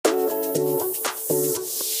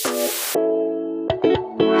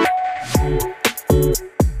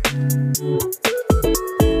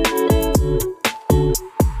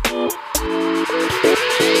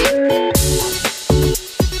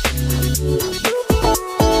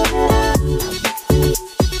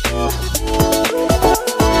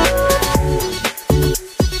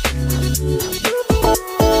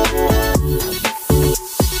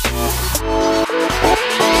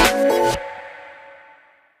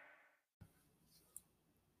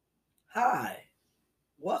Hi,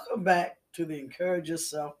 welcome back to the Encourage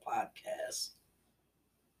Yourself podcast.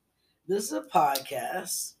 This is a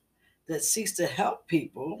podcast that seeks to help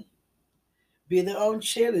people be their own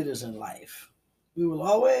cheerleaders in life. We will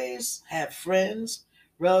always have friends,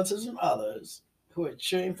 relatives, and others who are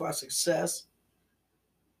cheering for our success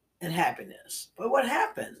and happiness. But what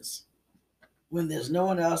happens when there's no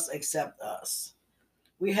one else except us?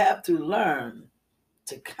 We have to learn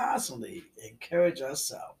to constantly encourage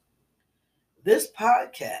ourselves. This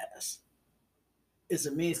podcast is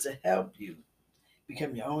a means to help you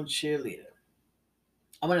become your own cheerleader.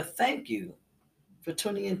 I want to thank you for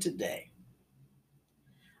tuning in today.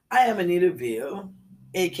 I am Anita Veal,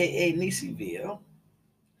 aka Nisi Veal,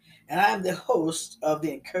 and I am the host of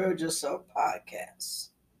the Encourage Yourself podcast.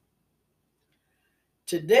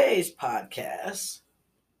 Today's podcast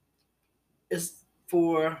is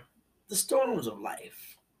for the storms of life.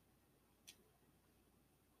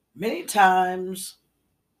 Many times,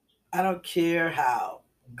 I don't care how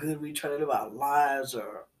good we try to live our lives,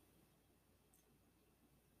 or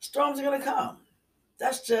storms are going to come.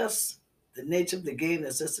 That's just the nature of the game.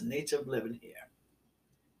 That's just the nature of living here.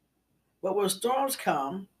 But when storms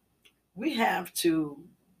come, we have to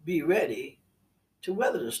be ready to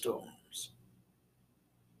weather the storms.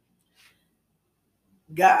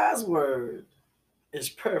 God's word is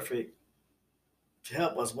perfect to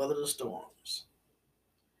help us weather the storms.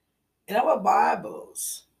 In our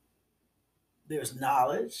Bibles, there's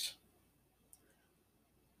knowledge,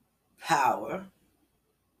 power,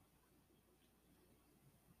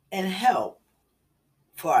 and help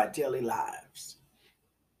for our daily lives.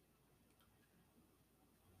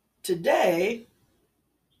 Today,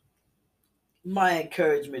 my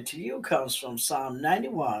encouragement to you comes from Psalm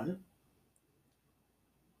 91,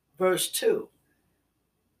 verse 2.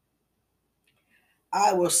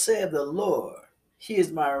 I will say of the Lord, He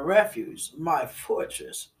is my refuge, my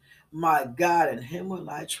fortress, my God, in Him will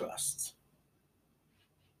I trust.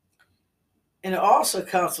 And it also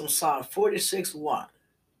comes from Psalm 46, 1.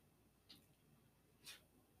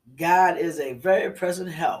 God is a very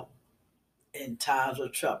present help in times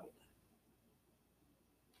of trouble.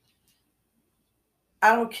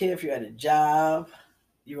 I don't care if you're at a job,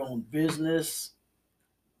 your own business,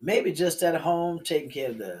 maybe just at home taking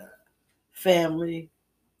care of the family,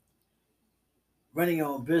 running your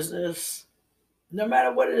own business. No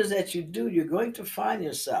matter what it is that you do, you're going to find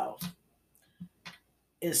yourself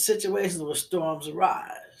in situations where storms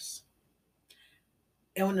arise.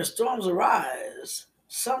 And when the storms arise,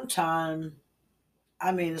 sometimes,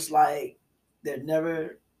 it's like they're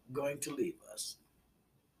never going to leave us.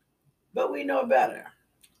 But we know better.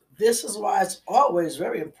 This is why it's always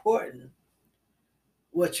very important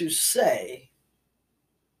what you say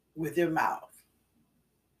with your mouth.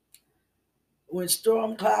 When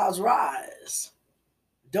storm clouds rise,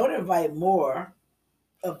 don't invite more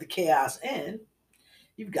of the chaos in.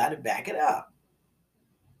 You've got to back it up.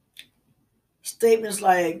 Statements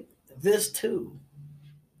like, this too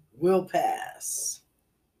will pass.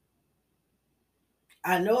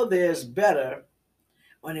 I know there's better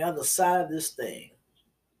on the other side of this thing.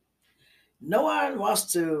 No one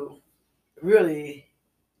wants to really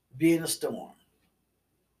be in a storm.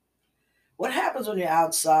 What happens when you're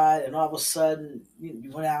outside and all of a sudden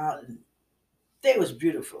you went out and the day was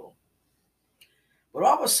beautiful, but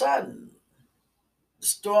all of a sudden the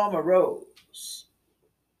storm arose?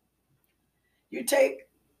 You take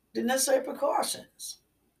the necessary precautions.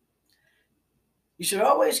 You should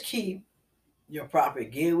always keep your proper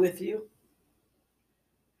gear with you,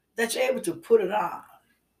 that you're able to put it on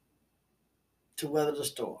to weather the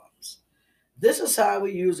storms. This is how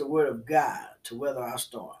we use the word of God to weather our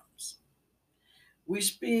storms. We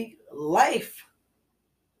speak life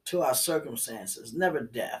to our circumstances, never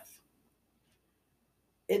death.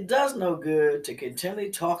 It does no good to continually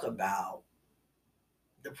talk about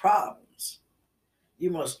the problems.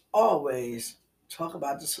 You must always talk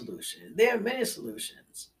about the solution. There are many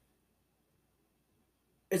solutions.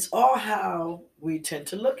 It's all how we tend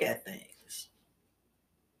to look at things.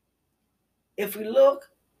 If we look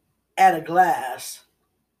at a glass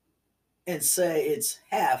and say it's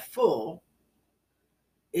half full,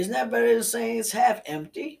 isn't that better than saying it's half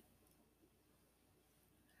empty?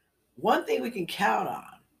 One thing we can count on,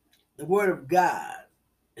 the Word of God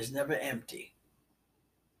is never empty.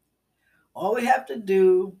 All we have to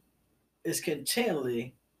do is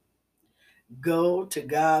continually go to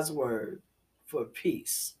God's Word for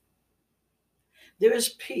peace. There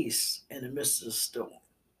is peace in the midst of the storm.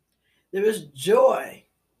 There is joy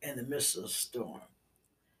in the midst of the storm.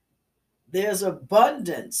 There's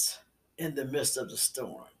abundance in the midst of the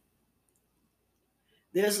storm.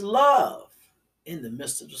 There's love in the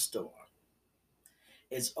midst of the storm.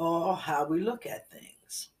 It's all how we look at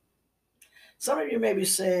things. Some of you may be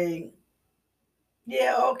saying,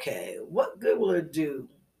 yeah, okay, what good will it do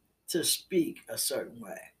to speak a certain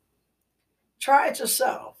way? Try it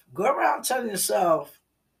yourself. Go around telling yourself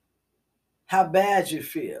how bad you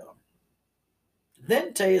feel.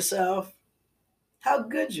 Then tell yourself how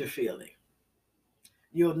good you're feeling.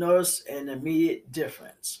 You'll notice an immediate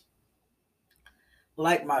difference.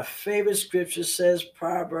 Like my favorite scripture says,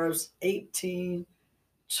 Proverbs 18,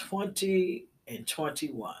 20, and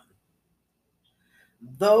 21.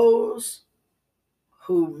 Those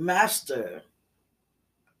who master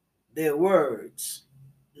their words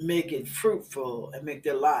make it fruitful and make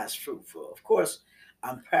their lives fruitful. Of course,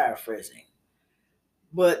 I'm paraphrasing,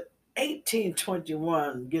 but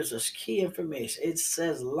 1821 gives us key information. It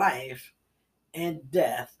says life and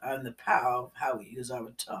death are in the power of how we use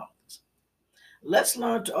our tongues. Let's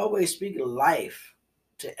learn to always speak life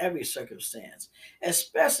to every circumstance,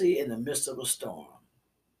 especially in the midst of a storm.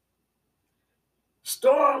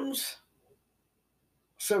 Storms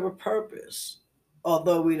serve a purpose,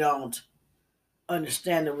 although we don't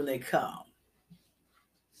understand it when they come.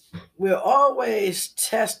 We're always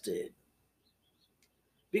tested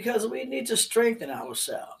because we need to strengthen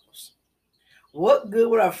ourselves. What good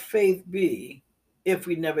would our faith be if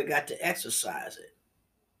we never got to exercise it?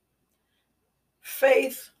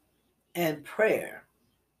 Faith and prayer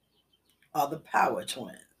are the power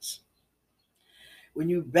twins. When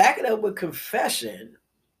you back it up with confession,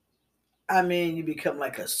 I mean, you become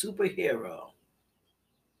like a superhero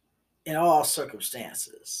in all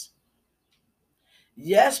circumstances.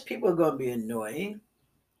 Yes, people are going to be annoying.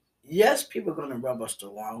 Yes, people are going to rub us the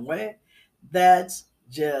wrong way. That's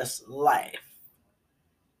just life.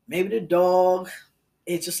 Maybe the dog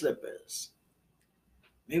ate your slippers.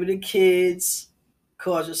 Maybe the kids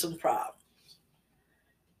caused you some problems.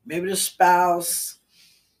 Maybe the spouse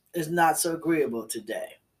is not so agreeable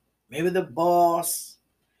today. Maybe the boss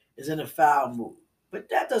is in a foul mood. But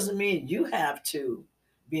that doesn't mean you have to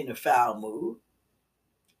be in a foul mood.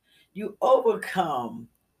 You overcome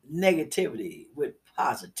negativity with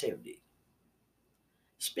positivity.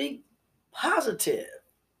 Speak positive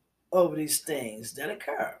over these things that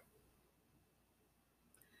occur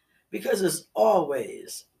because it's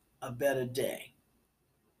always a better day.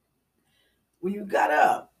 When you got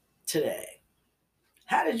up today,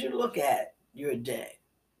 how did you look at your day?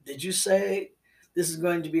 Did you say, this is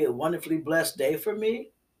going to be a wonderfully blessed day for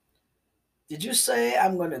me? Did you say,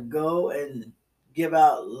 I'm going to go and give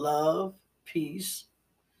out love, peace,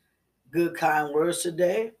 good, kind words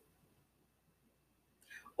today?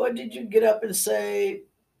 Or did you get up and say,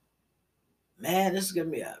 man, this is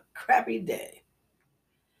going to be a crappy day?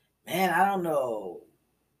 Man, I don't know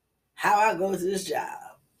how I go to this job.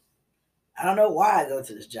 I don't know why I go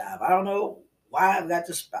to this job. I don't know why I've got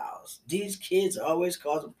this spouse. These kids are always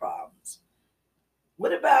causing problems.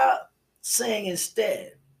 What about saying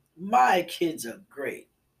instead, my kids are great.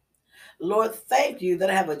 Lord, thank you that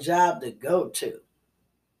I have a job to go to.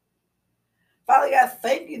 Father God,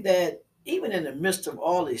 thank you that even in the midst of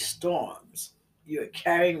all these storms, you're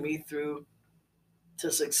carrying me through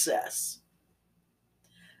to success.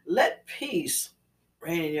 Let peace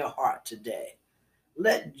reign in your heart today.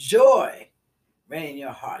 Let joy reign in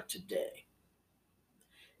your heart today.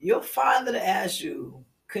 You'll find that as you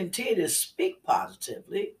continue to speak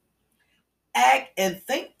positively, act and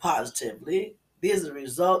think positively, these are the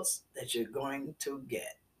results that you're going to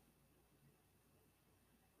get.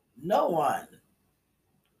 No one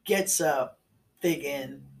gets up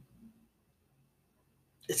thinking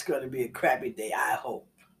it's going to be a crappy day, I hope.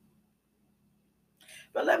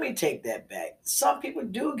 But let me take that back. Some people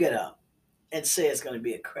do get up and say it's going to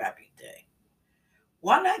be a crappy day.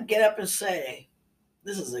 Why not get up and say,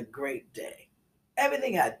 this is a great day?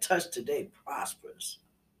 Everything I touch today prospers.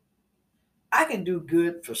 I can do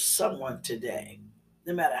good for someone today,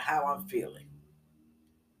 no matter how I'm feeling.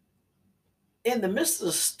 In the midst of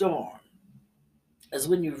the storm is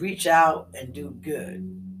when you reach out and do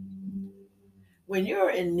good. When you're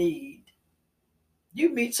in need, you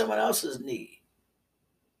meet someone else's need.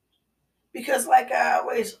 Because, like I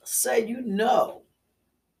always say, you know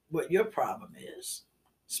what your problem is.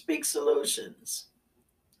 Speak solutions.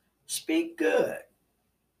 Speak good.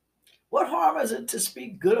 What harm is it to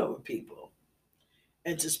speak good over people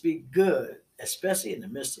and to speak good, especially in the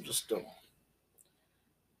midst of the storm?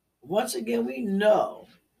 Once again, we know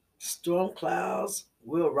storm clouds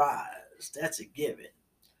will rise. That's a given.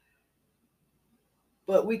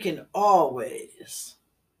 But we can always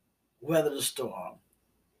weather the storm.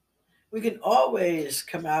 We can always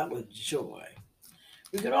come out with joy.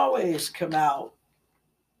 We can always come out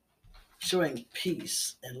showing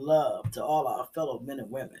peace and love to all our fellow men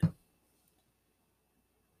and women.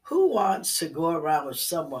 Who wants to go around with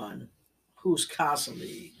someone who's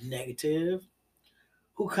constantly negative,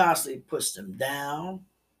 who constantly puts them down,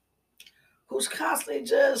 who's constantly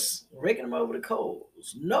just raking them over the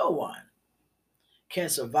coals? No one can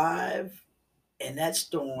survive in that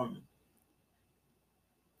storm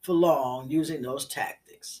for long using those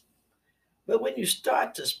tactics. But when you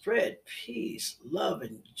start to spread peace, love,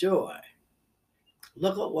 and joy,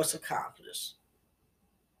 look at what's accomplished.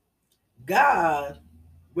 God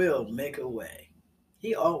will make a way.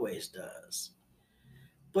 He always does.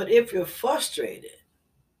 But if you're frustrated,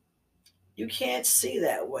 you can't see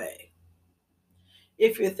that way.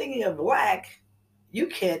 If you're thinking of lack, you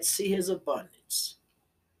can't see his abundance.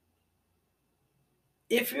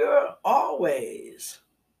 If you're always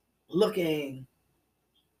looking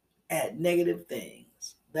at negative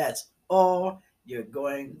things, that's all you're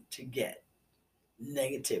going to get,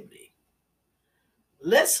 negativity.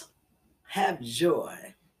 Let's have joy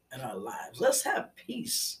in our lives. Let's have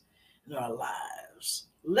peace in our lives.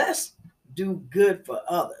 Let's do good for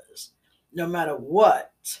others, no matter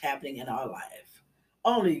what's happening in our life.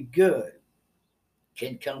 Only good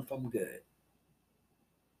can come from good.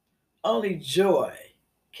 Only joy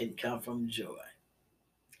can come from joy.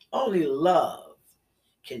 Only love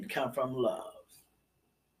can come from love.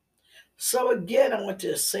 So, again, I want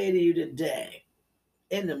to say to you today,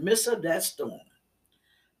 in the midst of that storm,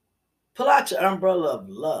 pull out your umbrella of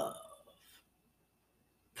love.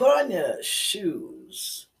 Put on your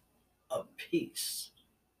shoes of peace.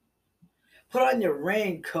 Put on your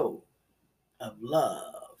raincoat of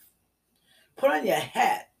love. Put on your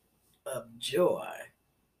hat of joy.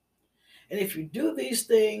 And if you do these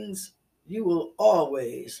things, you will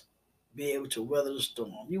always be able to weather the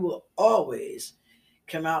storm. You will always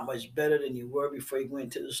come out much better than you were before you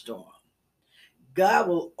went into the storm. God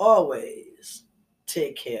will always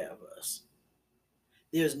take care of us.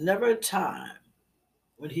 There's never a time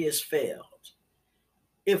when He has failed.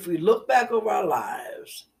 If we look back over our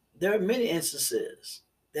lives, there are many instances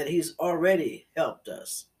that He's already helped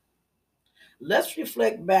us. Let's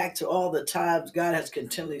reflect back to all the times God has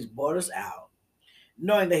continually brought us out,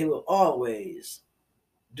 knowing that He will always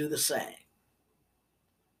do the same.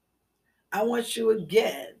 I want you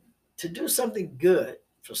again to do something good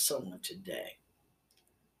for someone today.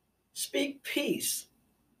 Speak peace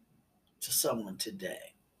to someone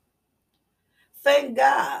today. Thank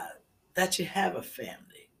God that you have a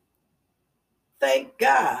family. Thank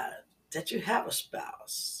God that you have a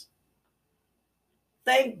spouse.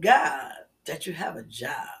 Thank God that you have a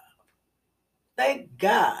job. Thank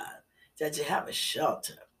God that you have a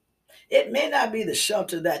shelter. It may not be the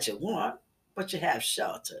shelter that you want, but you have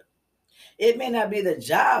shelter. It may not be the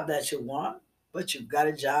job that you want, but you've got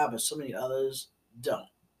a job and so many others don't.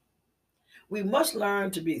 We must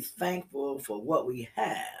learn to be thankful for what we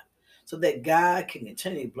have so that God can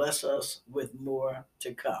continue to bless us with more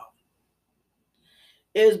to come.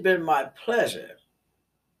 It has been my pleasure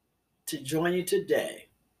to join you today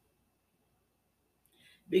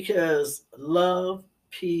because love,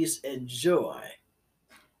 peace, and joy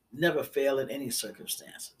never fail in any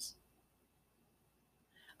circumstances.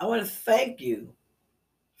 I want to thank you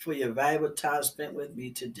for your valuable time spent with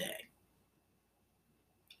me today.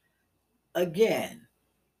 Again,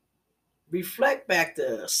 reflect back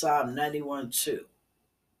to Psalm 91:2.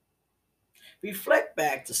 Reflect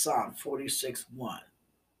back to Psalm 46:1.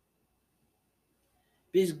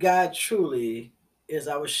 Because God truly is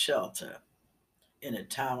our shelter in a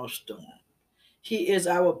time of storm. He is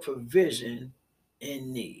our provision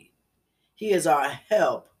in need. He is our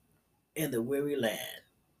help in the weary land.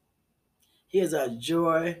 He is our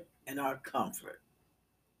joy and our comfort.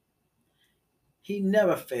 He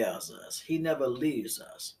never fails us. He never leaves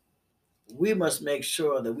us. We must make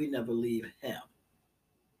sure that we never leave Him.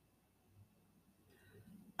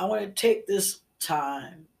 I want to take this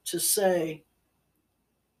time to say,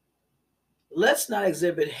 let's not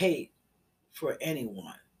exhibit hate for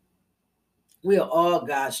anyone. We are all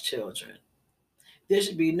God's children. There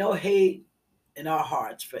should be no hate in our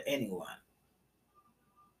hearts for anyone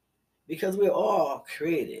because we're all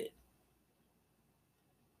created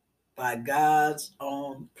by God's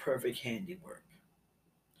own perfect handiwork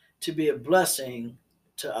to be a blessing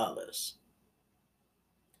to others.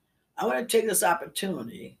 I want to take this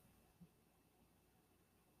opportunity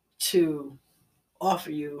to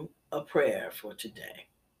offer you a prayer for today.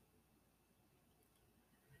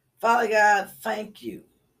 Father God, thank you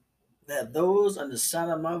that those under the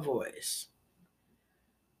sound of my voice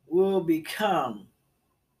will become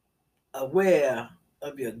aware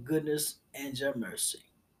of your goodness and your mercy.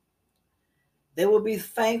 They will be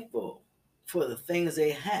thankful for the things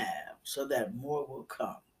they have so that more will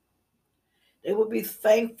come. They will be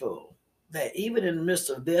thankful that even in the midst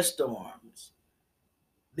of their storms,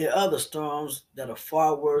 there are other storms that are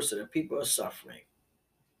far worse that people are suffering.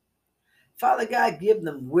 Father God, give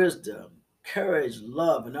them wisdom, courage,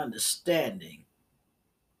 love, and understanding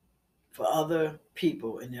for other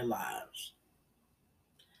people in their lives.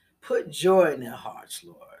 Put joy in their hearts,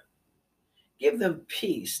 Lord. Give them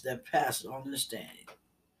peace that passes all understanding.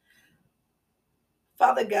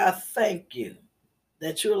 Father God, thank you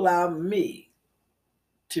that you allow me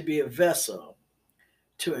to be a vessel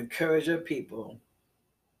to encourage your people.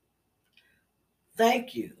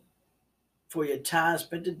 Thank you for your time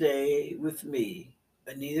spent today with me,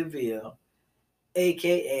 Anitaville,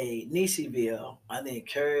 aka Nisiville, on the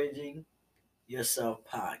Encouraging Yourself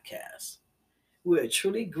podcast. We are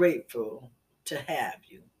truly grateful to have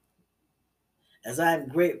you, as I am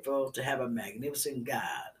grateful to have a magnificent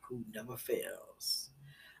God who never fails.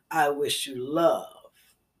 I wish you love,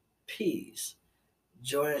 peace,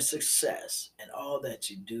 joy, and success in all that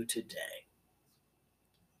you do today.